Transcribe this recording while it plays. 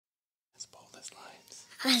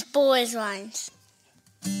As bold as lions.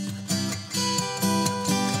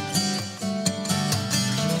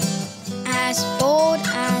 As bold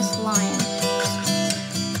as lions.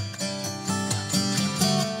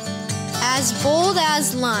 As bold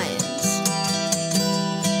as lions.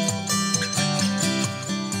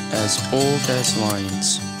 As bold as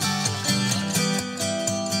lions.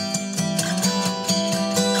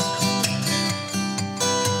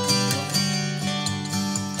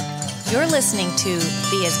 You're listening to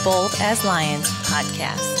the As Bold as Lions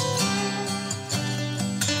podcast.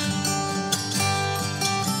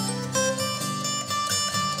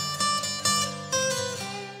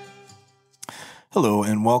 Hello,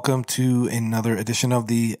 and welcome to another edition of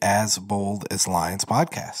the As Bold as Lions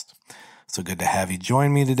podcast. So good to have you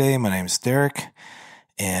join me today. My name is Derek,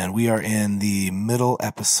 and we are in the middle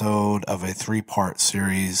episode of a 3-part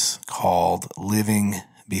series called Living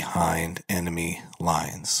Behind Enemy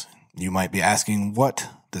Lines. You might be asking, what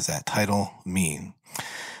does that title mean?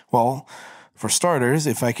 Well, for starters,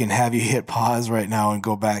 if I can have you hit pause right now and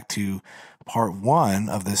go back to part 1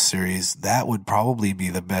 of this series, that would probably be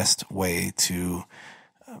the best way to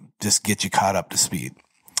just get you caught up to speed.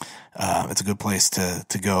 It's a good place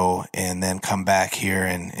to go and then come back here.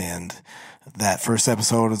 And that first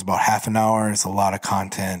episode is about half an hour. It's a lot of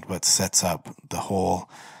content, but sets up the whole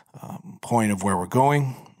point of where we're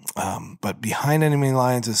going. But behind enemy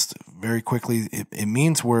lines is very quickly, it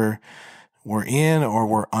means we're in or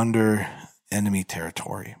we're under enemy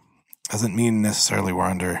territory. Doesn't mean necessarily we're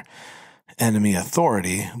under enemy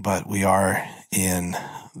authority, but we are in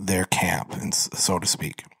their camp, and so to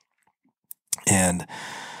speak. And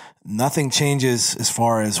nothing changes as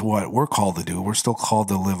far as what we're called to do. We're still called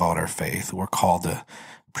to live out our faith. We're called to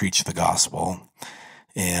preach the gospel,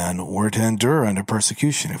 and we're to endure under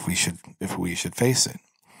persecution if we should face it.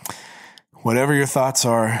 Whatever your thoughts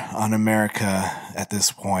are on America at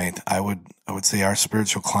this point, I would say our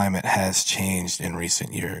spiritual climate has changed in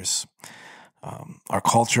recent years. Our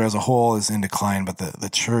culture as a whole is in decline, but the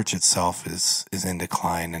church itself is in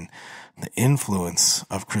decline, and the influence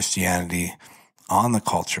of Christianity on the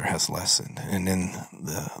culture has lessened. And in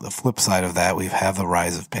the flip side of that, we have the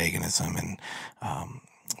rise of paganism and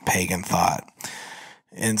pagan thought.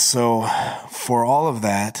 And so for all of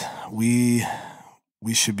that, we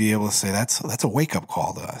should be able to say that's a wake-up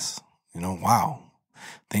call to us. Wow,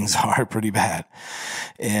 things are pretty bad.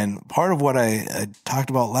 And part of what I talked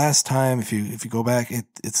about last time, if you go back,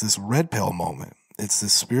 it's this red pill moment. It's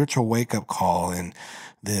this spiritual wake-up call, and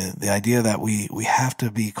the idea that we have to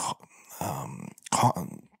be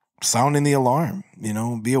sounding the alarm.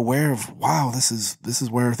 Be aware of, wow, this is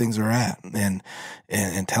where things are at, and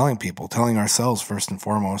telling people, telling ourselves first and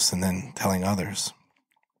foremost, and then telling others.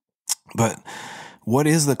 But what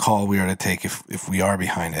is the call we are to take if we are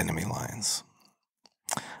behind enemy lines?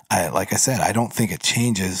 Like I said, I don't think it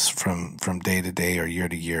changes from day to day or year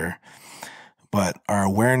to year, but our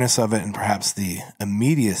awareness of it and perhaps the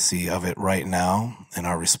immediacy of it right now and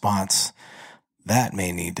our response, that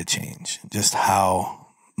may need to change. Just how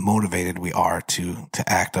motivated we are to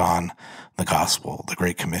act on the gospel, the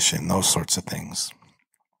Great Commission, those sorts of things.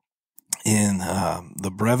 In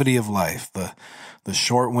the brevity of life, the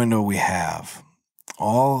short window we have,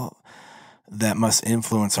 all that must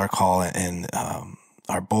influence our call and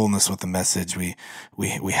our boldness with the message, we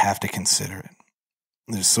have to consider it.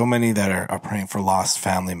 There's so many that are praying for lost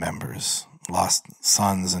family members, lost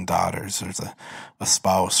sons and daughters. There's a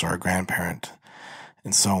spouse or a grandparent,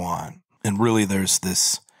 and so on. And really, there's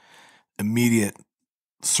this immediate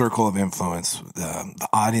circle of influence, the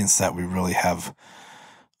audience that we really have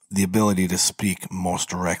the ability to speak most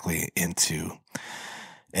directly into.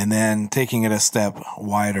 And then taking it a step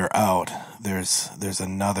wider out, there's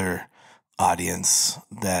another audience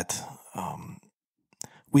that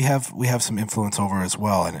we have some influence over as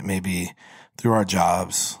well, and it may be through our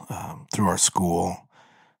jobs, through our school,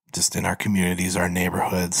 just in our communities, our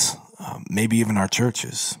neighborhoods, maybe even our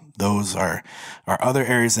churches. Those are other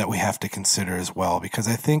areas that we have to consider as well, because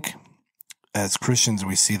I think as Christians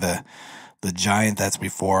we see the giant that's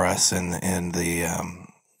before us, and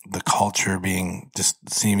the culture being just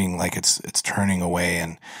seeming like it's turning away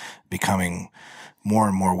and becoming more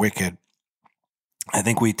and more wicked. I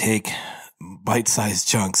think we take bite-sized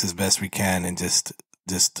chunks as best we can and just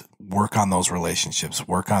work on those relationships,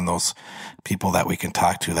 work on those people that we can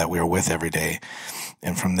talk to, that we're with every day.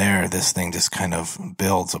 And from there, this thing just kind of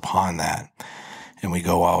builds upon that. And we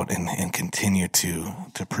go out and continue to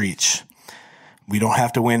preach. We don't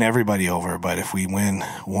have to win everybody over, but if we win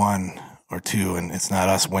one or two, and it's not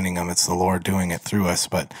us winning them, it's the Lord doing it through us,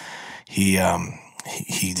 but He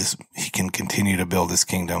he can continue to build his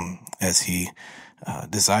kingdom as he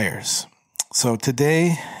desires. So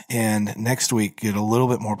today and next week, get a little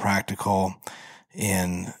bit more practical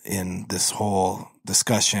in this whole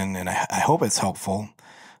discussion, and I hope it's helpful,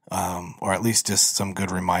 or at least just some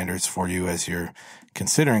good reminders for you as you're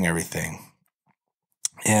considering everything.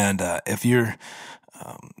 And if you're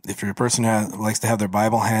a person who likes to have their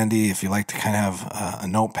Bible handy, if you like to kind of have a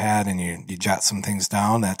notepad and you jot some things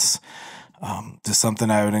down, that's just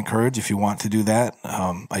something I would encourage if you want to do that.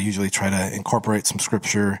 I usually try to incorporate some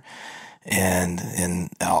scripture, and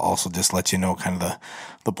I'll also just let you know kind of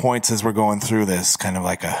the points as we're going through this, kind of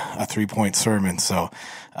like a 3-point sermon. So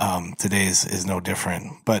today's is no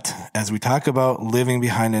different. But as we talk about living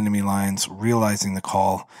behind enemy lines, realizing the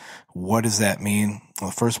call, what does that mean?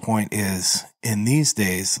 Well, the first point is, in these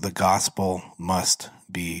days, the gospel must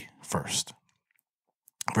be first.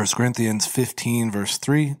 1 Corinthians 15, verse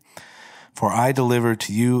 3, "For I delivered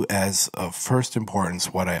to you as of first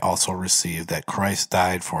importance what I also received, that Christ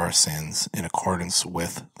died for our sins in accordance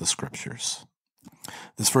with the Scriptures."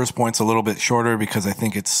 This first point's a little bit shorter because I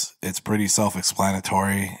think it's pretty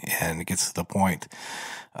self-explanatory and it gets to the point.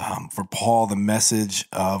 For Paul, the message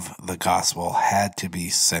of the gospel had to be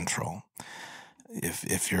central.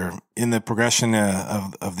 If you're in the progression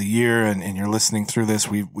of the year and you're listening through this,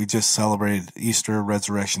 we just celebrated Easter,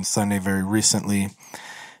 Resurrection Sunday very recently.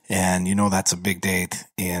 And that's a big date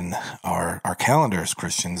in our calendar as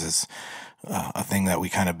Christians. Is a thing that we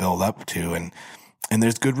kind of build up to, and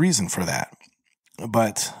there's good reason for that.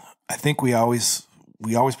 But I think we always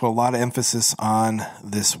put a lot of emphasis on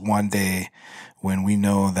this one day, when we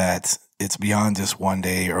know that it's beyond just one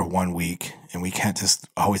day or 1 week, and we can't just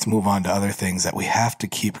always move on to other things, that we have to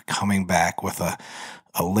keep coming back with a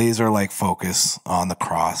laser-like focus on the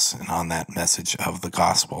cross and on that message of the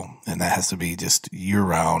gospel. And that has to be just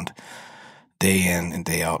year-round, day in and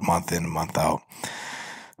day out, month in and month out.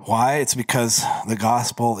 Why? It's because the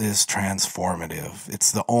gospel is transformative.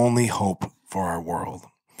 It's the only hope for our world.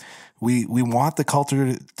 We want the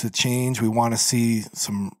culture to change. We want to see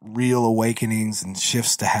some real awakenings and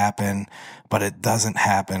shifts to happen, but it doesn't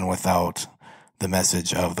happen without the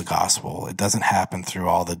message of the gospel. It doesn't happen through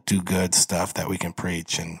all the do-good stuff that we can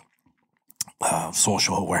preach and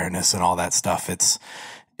social awareness and all that stuff. It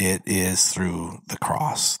is through the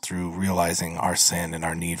cross, through realizing our sin and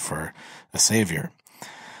our need for a Savior.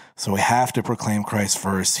 So we have to proclaim Christ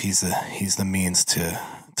first. He's the means to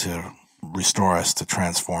restore us, to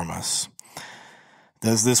transform us.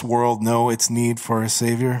 Does this world know its need for a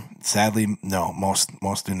Savior? Sadly, no. Most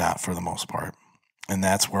do not, for the most part. And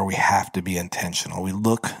that's where we have to be intentional. We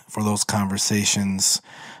look for those conversations,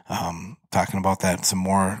 talking about that some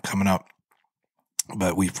more coming up.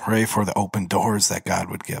 But we pray for the open doors that God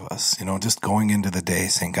would give us. Just going into the day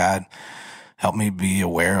saying, God, help me be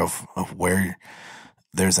aware of where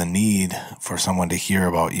there's a need for someone to hear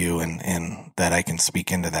about you, and that I can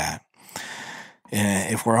speak into that.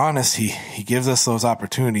 And if we're honest, he gives us those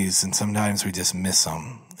opportunities, and sometimes we just miss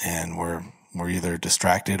them, and we're either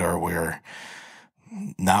distracted or we're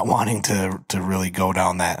not wanting to really go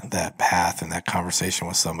down that path and that conversation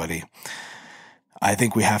with somebody. I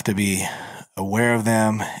think we have to be aware of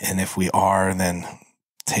them, and if we are, then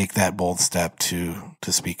take that bold step to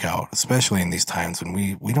speak out, especially in these times when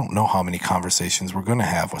we don't know how many conversations we're going to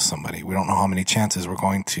have with somebody. We don't know how many chances we're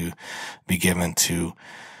going to be given to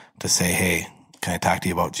say, hey, can I talk to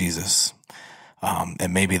you about Jesus?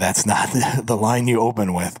 And maybe that's not the line you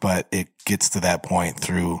open with, but it gets to that point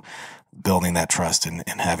through building that trust and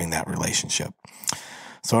having that relationship.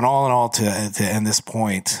 So in all, to end this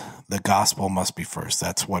point, the gospel must be first.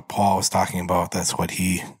 That's what Paul was talking about. That's what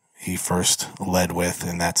he first led with,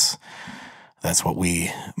 and that's what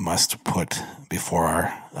we must put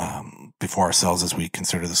before ourselves as we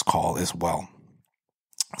consider this call as well.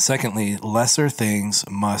 Secondly, lesser things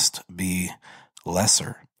must be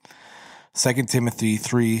lesser. 2 Timothy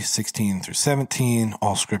 3:16-17,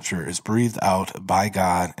 all scripture is breathed out by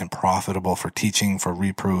God and profitable for teaching, for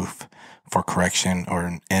reproof, for correction,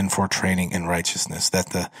 and for training in righteousness,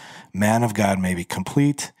 that the man of God may be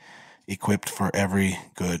complete, equipped for every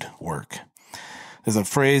good work. There's a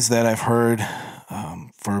phrase that I've heard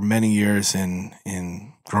for many years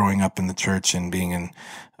in growing up in the church and being in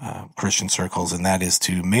Christian circles, and that is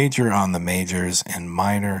to major on the majors and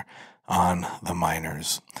minor on the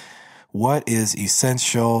minors. What is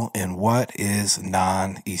essential and what is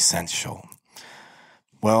non-essential?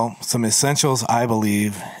 Well, some essentials, I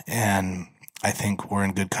believe, and I think we're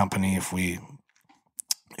in good company if we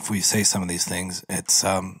say some of these things. It's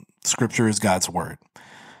Scripture is God's word.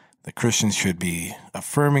 The Christians should be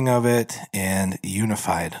affirming of it and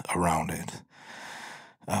unified around it.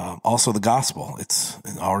 Also, the gospel. It's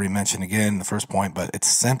already mentioned again in the first point, but it's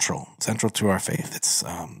central to our faith. It's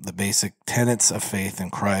the basic tenets of faith in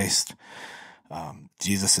Christ.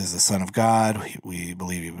 Jesus is the Son of God. We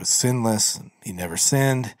believe he was sinless. He never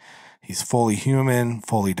sinned. He's fully human,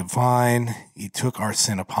 fully divine. He took our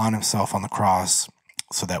sin upon himself on the cross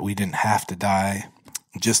so that we didn't have to die.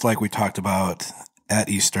 Just like we talked about at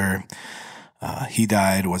Easter, he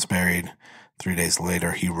died, was buried. 3 days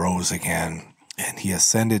later, he rose again, and he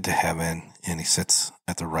ascended to heaven, and he sits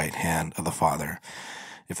at the right hand of the Father.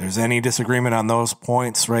 If there's any disagreement on those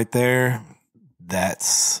points right there,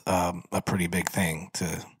 that's a pretty big thing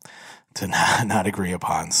to not agree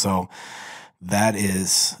upon. So that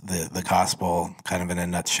is the gospel kind of in a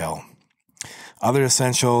nutshell. Other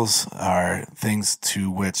essentials are things to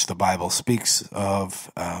which the Bible speaks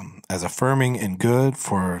of as affirming and good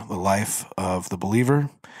for the life of the believer.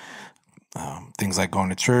 Things like going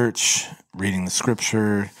to church, reading the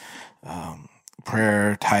scripture,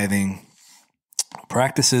 prayer, tithing,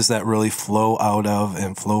 practices that really flow out of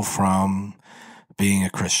and flow from being a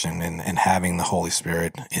Christian and having the Holy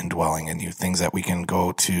Spirit indwelling in you. Things that we can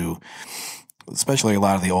go to, especially a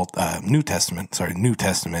lot of the New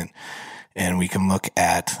Testament, and we can look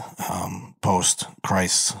at post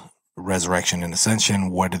Christ's resurrection and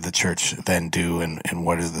ascension. What did the church then do, and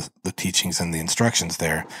what are the teachings and the instructions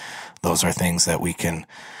there? Those are things that we can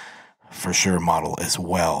for sure model as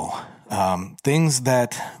well. Things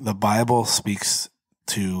that the Bible speaks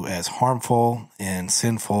to as harmful and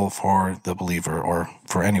sinful for the believer, or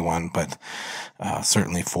for anyone, but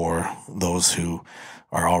certainly for those who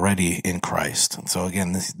are already in Christ. And so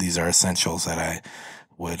again, these are essentials that I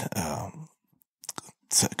would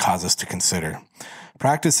cause us to consider.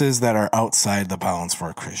 Practices that are outside the bounds for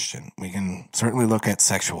a Christian. We can certainly look at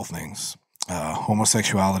sexual things.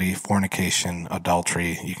 Homosexuality, fornication,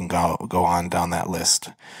 adultery. You can go on down that list.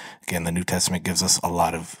 Again, the New Testament gives us a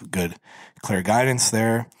lot of good, clear guidance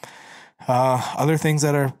there. Other things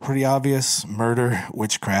that are pretty obvious: murder,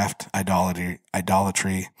 witchcraft, idolatry,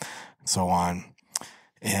 and so on.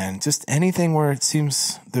 And just anything where it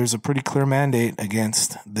seems there's a pretty clear mandate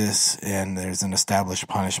against this, and there's an established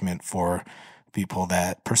punishment for people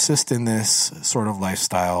that persist in this sort of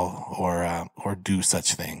lifestyle or do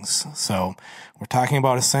such things. So we're talking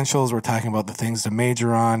about essentials. We're talking about the things to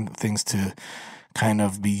major on, things to kind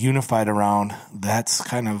of be unified around. That's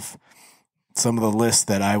kind of some of the lists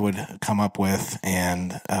that I would come up with,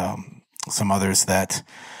 and some others that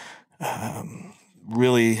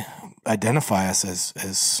really identify us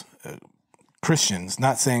as Christians.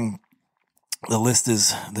 Not saying the list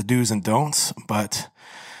is the do's and don'ts, but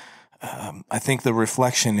I think the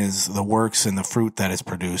reflection is the works and the fruit that is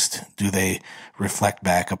produced. Do they reflect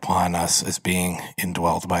back upon us as being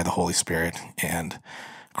indwelled by the Holy Spirit and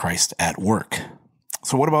Christ at work?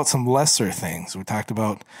 So what about some lesser things? We talked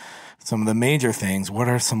about some of the major things. What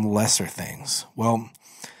are some lesser things? Well,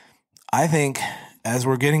 I think as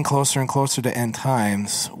we're getting closer and closer to end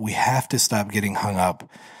times, we have to stop getting hung up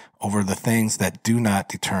over the things that do not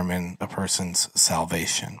determine a person's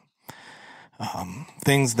salvation.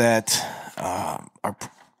 Things that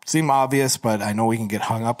seem obvious, but I know we can get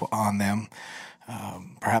hung up on them.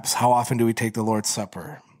 Perhaps how often do we take the Lord's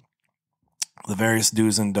Supper? The various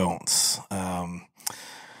do's and don'ts.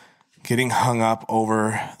 Getting hung up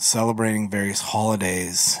over celebrating various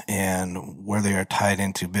holidays and where they are tied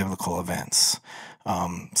into biblical events.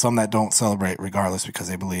 Some that don't celebrate regardless because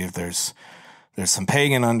they believe there's some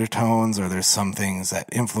pagan undertones, or there's some things that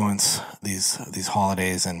influence these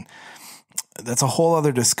holidays, and that's a whole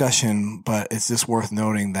other discussion. But it's just worth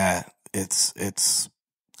noting that it's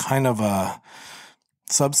kind of a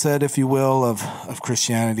subset, if you will, of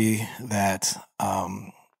Christianity that,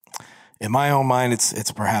 in my own mind,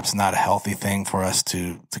 it's perhaps not a healthy thing for us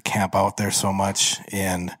to camp out there so much,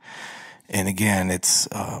 and again, it's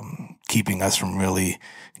keeping us from really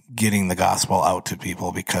getting the gospel out to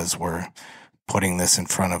people, because we're putting this in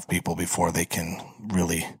front of people before they can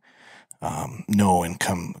really know and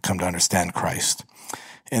come to understand Christ.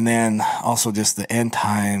 And then also just the end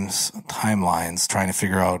timelines, trying to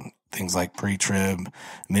figure out things like pre-trib,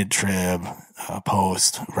 mid-trib,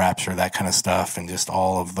 post-rapture, that kind of stuff, and just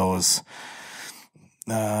all of those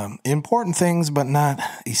important things, but not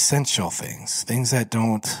essential things. Things that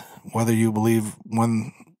don't, whether you believe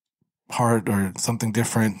one part or something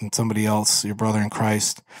different than somebody else, your brother in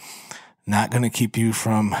Christ, not going to keep you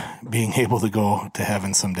from being able to go to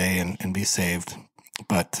heaven someday and be saved.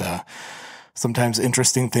 But sometimes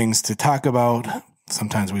interesting things to talk about.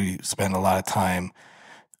 Sometimes we spend a lot of time,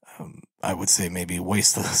 I would say maybe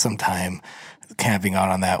waste some time camping out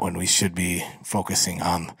on that, when we should be focusing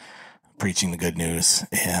on preaching the good news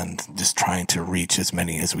and just trying to reach as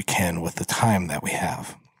many as we can with the time that we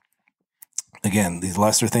have. Again, these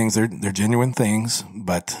lesser things, they're genuine things,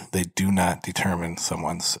 but they do not determine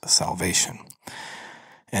someone's salvation.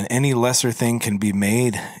 And any lesser thing can be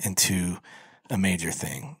made into a major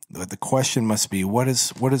thing. But the question must be, what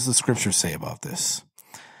does the scripture say about this?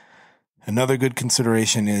 Another good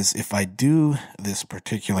consideration is, if I do this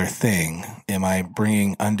particular thing, am I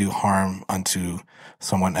bringing undue harm unto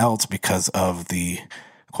someone else because of the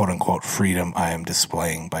quote unquote freedom I am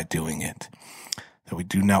displaying by doing it? That we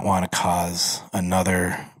do not want to cause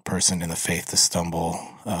another person in the faith to stumble,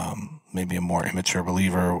 maybe a more immature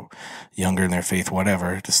believer, younger in their faith,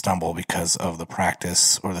 whatever, to stumble because of the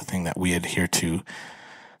practice or the thing that we adhere to,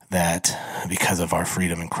 that because of our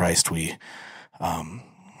freedom in Christ we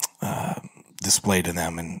display to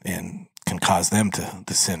them and can cause them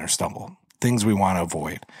to sin or stumble. Things we want to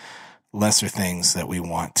avoid. Lesser things that we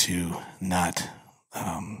want to not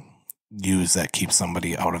use that keep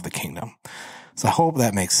somebody out of the kingdom. So I hope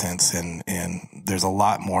that makes sense, and there's a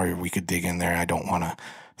lot more we could dig in there. I don't want to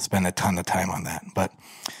spend a ton of time on that. But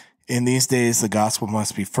in these days, the gospel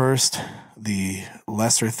must be first. The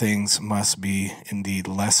lesser things must be indeed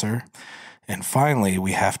lesser. And finally,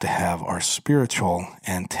 we have to have our spiritual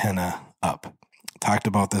antenna up. Talked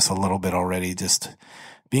about this a little bit already, just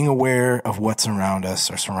being aware of what's around us,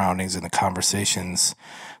 our surroundings, and the conversations,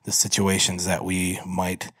 the situations that we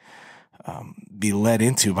might be led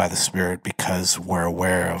into by the Spirit because we're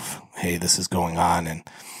aware of, hey, this is going on,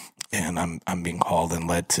 and I'm being called and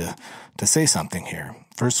led to say something here.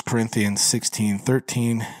 1 Corinthians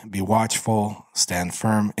 16:13, be watchful, stand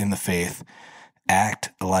firm in the faith,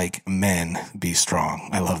 act like men, be strong.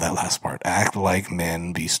 I love that last part. Act like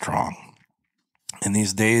men, be strong. In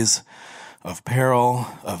these days of peril,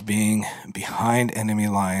 of being behind enemy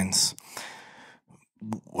lines,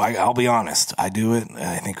 I'll be honest, I do it, and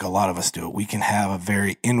I think a lot of us do it. We can have a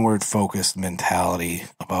very inward-focused mentality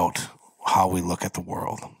about how we look at the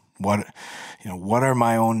world. What are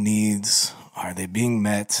my own needs? Are they being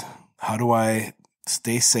met? How do I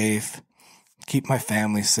stay safe, keep my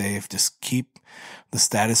family safe, just keep the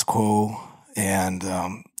status quo, and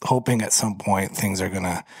hoping at some point things are going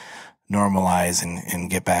to normalize and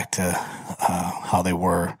get back to how they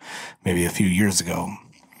were maybe a few years ago.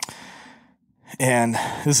 And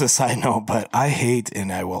this is a side note, but I hate,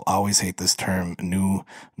 and I will always hate this term, new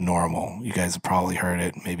normal. You guys have probably heard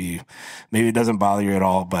it. Maybe it doesn't bother you at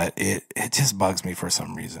all, but it just bugs me for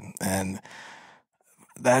some reason. And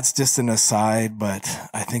that's just an aside, but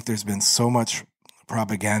I think there's been so much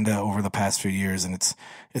propaganda over the past few years, and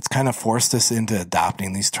it's kind of forced us into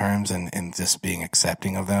adopting these terms and just being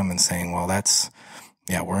accepting of them and saying, well,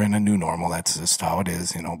 we're in a new normal. That's just how it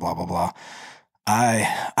is, blah, blah, blah.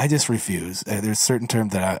 I just refuse. There's certain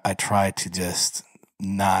terms that I try to just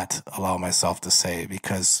not allow myself to say,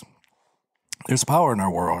 because there's power in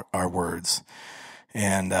our words.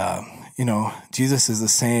 And, Jesus is the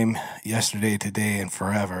same yesterday, today, and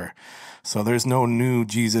forever. So there's no new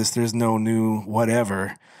Jesus. There's no new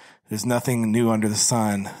whatever. There's nothing new under the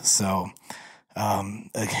sun. So,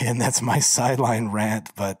 again, that's my sideline rant,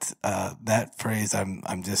 but, that phrase,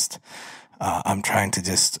 I'm trying to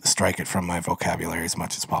just strike it from my vocabulary as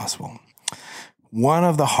much as possible. One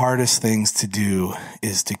of the hardest things to do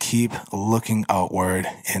is to keep looking outward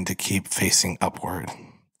and to keep facing upward.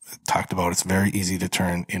 Talked about, it's very easy to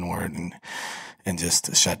turn inward and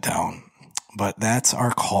just shut down. But that's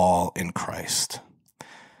our call in Christ.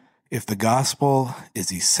 If the gospel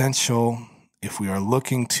is essential, if we are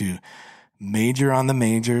looking to major on the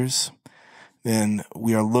majors, then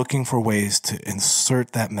we are looking for ways to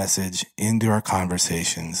insert that message into our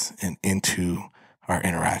conversations and into our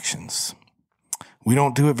interactions. We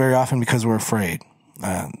don't do it very often because we're afraid.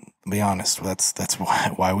 To be honest, that's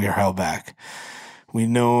why we are held back. We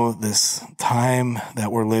know this time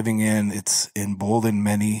that we're living in, it's emboldened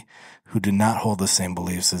many who do not hold the same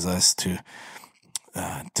beliefs as us to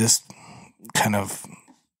just kind of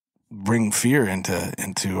bring fear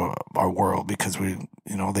into our world, because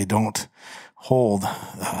they don't hold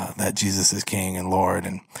that Jesus is King and Lord,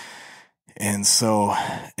 and so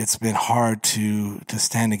it's been hard to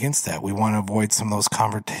stand against that. We want to avoid some of those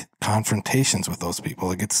confrontations with those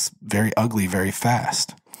people. It gets very ugly very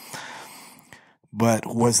fast. But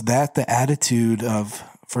was that the attitude of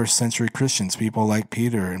first century Christians, people like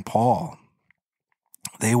Peter and Paul?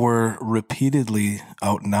 They were repeatedly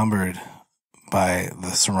outnumbered by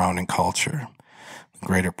the surrounding culture, the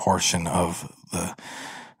greater portion of the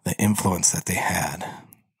influence that they had.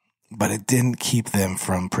 But it didn't keep them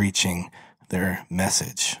from preaching their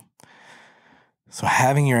message. So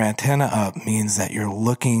having your antenna up means that you're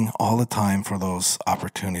looking all the time for those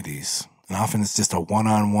opportunities. And often it's just a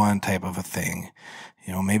one-on-one type of a thing.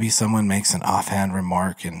 Maybe someone makes an offhand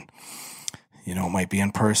remark and, it might be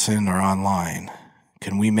in person or online.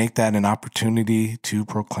 Can we make that an opportunity to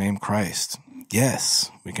proclaim Christ?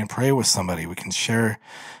 Yes, we can pray with somebody. We can share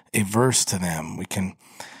a verse to them. We can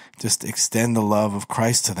just extend the love of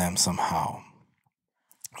Christ to them somehow.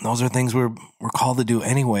 Those are things we're called to do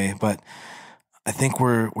anyway, but I think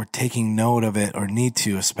we're taking note of it, or need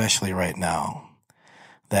to, especially right now,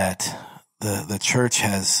 that the church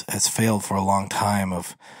has failed for a long time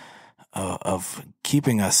of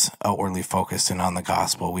keeping us outwardly focused and on the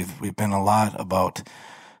gospel. We've been a lot about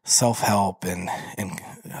self-help and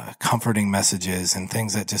comforting messages and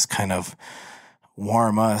things that just kind of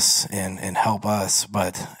warm us and help us.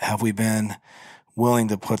 But have we been willing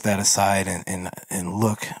to put that aside and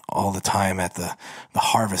look all the time at the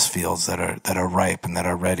harvest fields that are ripe and that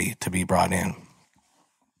are ready to be brought in?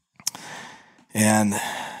 And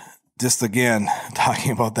just again,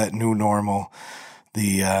 talking about that new normal,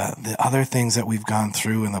 the other things that we've gone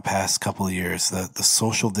through in the past couple of years, the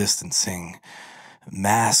social distancing,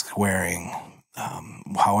 mask wearing,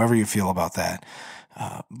 however you feel about that.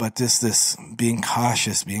 But just this being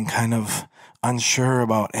cautious, being kind of unsure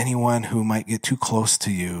about anyone who might get too close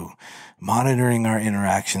to you, monitoring our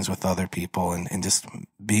interactions with other people and just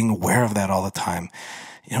being aware of that all the time.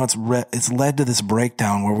 It's led to this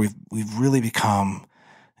breakdown where we've really become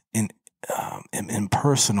an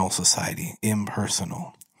impersonal society,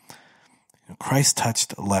 impersonal. Christ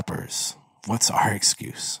touched lepers. What's our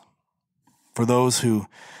excuse? For those who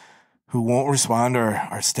won't respond or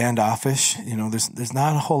are standoffish, there's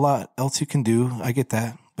not a whole lot else you can do. I get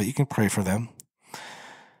that, but you can pray for them.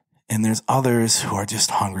 And there's others who are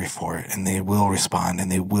just hungry for it, and they will respond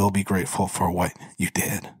and they will be grateful for what you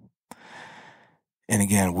did. And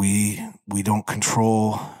again, we don't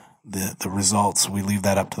control the results. We leave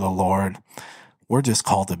that up to the Lord. We're just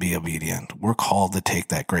called to be obedient. We're called to take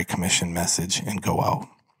that Great Commission message and go out.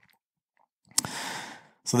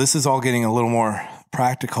 So this is all getting a little more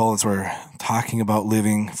practical as we're talking about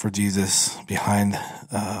living for Jesus behind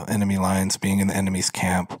enemy lines, being in the enemy's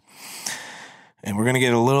camp. And we're going to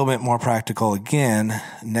get a little bit more practical again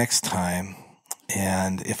next time.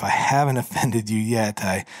 And if I haven't offended you yet,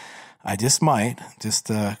 I just might,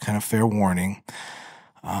 kind of fair warning.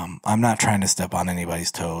 I'm not trying to step on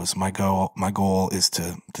anybody's toes. My goal is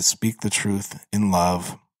to speak the truth in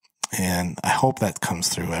love. And I hope that comes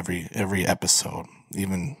through every episode,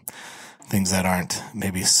 even things that aren't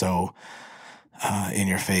maybe so in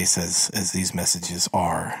your face as these messages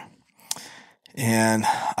are. And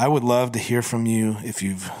I would love to hear from you. If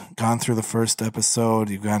you've gone through the first episode,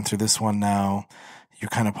 you've gone through this one now, you're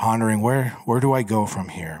kind of pondering, where do I go from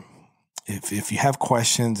here? If you have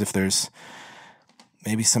questions, if there's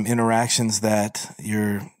maybe some interactions that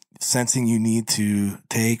you're sensing you need to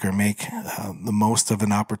take or make the most of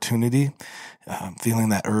an opportunity, feeling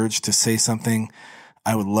that urge to say something,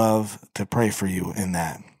 I would love to pray for you in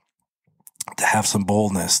that, to have some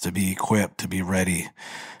boldness, to be equipped, to be ready.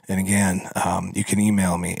 And again, you can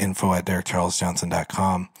email me,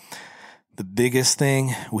 info@derekcharlesjohnson.com. The biggest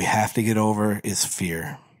thing we have to get over is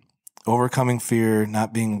fear. Overcoming fear,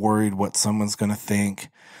 not being worried what someone's going to think.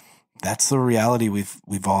 That's the reality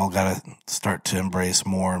we've all got to start to embrace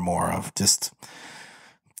more and more of. Just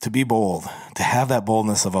to be bold, to have that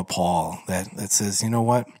boldness of a Paul that says, you know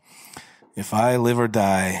what? If I live or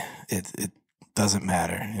die, it doesn't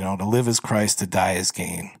matter. To live is Christ, to die is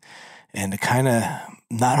gain. And to kind of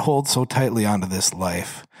not hold so tightly onto this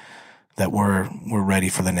life that we're ready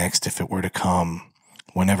for the next if it were to come,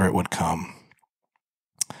 whenever it would come.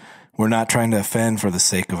 We're not trying to offend for the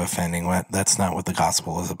sake of offending. That's not what the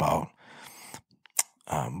gospel is about.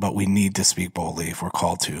 But we need to speak boldly if we're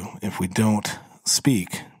called to. If we don't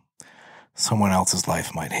speak, someone else's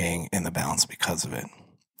life might hang in the balance because of it.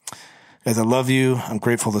 Guys, I love you. I'm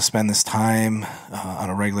grateful to spend this time on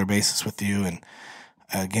a regular basis with you. And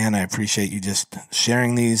again, I appreciate you just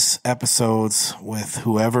sharing these episodes with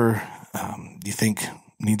whoever you think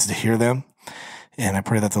needs to hear them. And I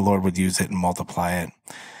pray that the Lord would use it and multiply it.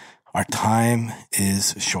 Our time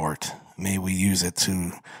is short. May we use it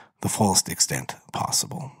to the fullest extent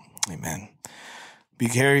possible. Amen. Be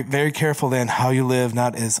very, very careful then how you live,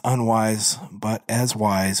 not as unwise, but as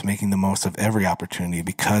wise, making the most of every opportunity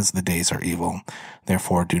because the days are evil.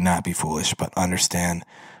 Therefore, do not be foolish, but understand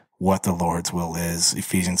what the Lord's will is.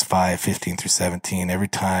 Ephesians 5:15-17. Every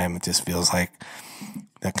time it just feels like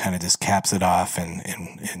that kind of just caps it off and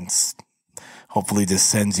hopefully just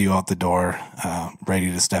sends you out the door, ready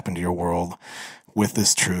to step into your world with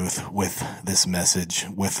this truth, with this message,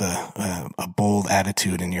 with a bold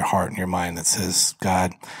attitude in your heart and your mind that says,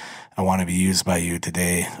 God, I want to be used by you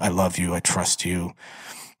today. I love you. I trust you.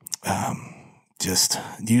 Just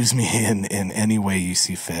use me in any way you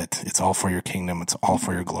see fit. It's all for your kingdom. It's all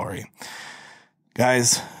for your glory.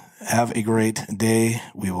 Guys, have a great day.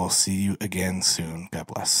 We will see you again soon. God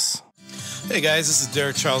bless. Hey guys, this is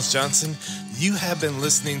Derek Charles Johnson. You have been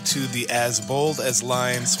listening to the As Bold as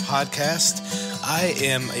Lions podcast. I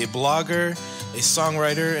am a blogger, a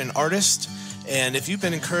songwriter, an artist, and if you've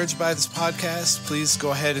been encouraged by this podcast, please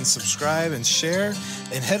go ahead and subscribe and share,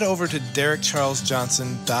 and head over to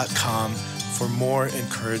DerekCharlesJohnson.com for more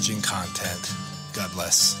encouraging content. God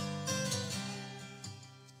bless.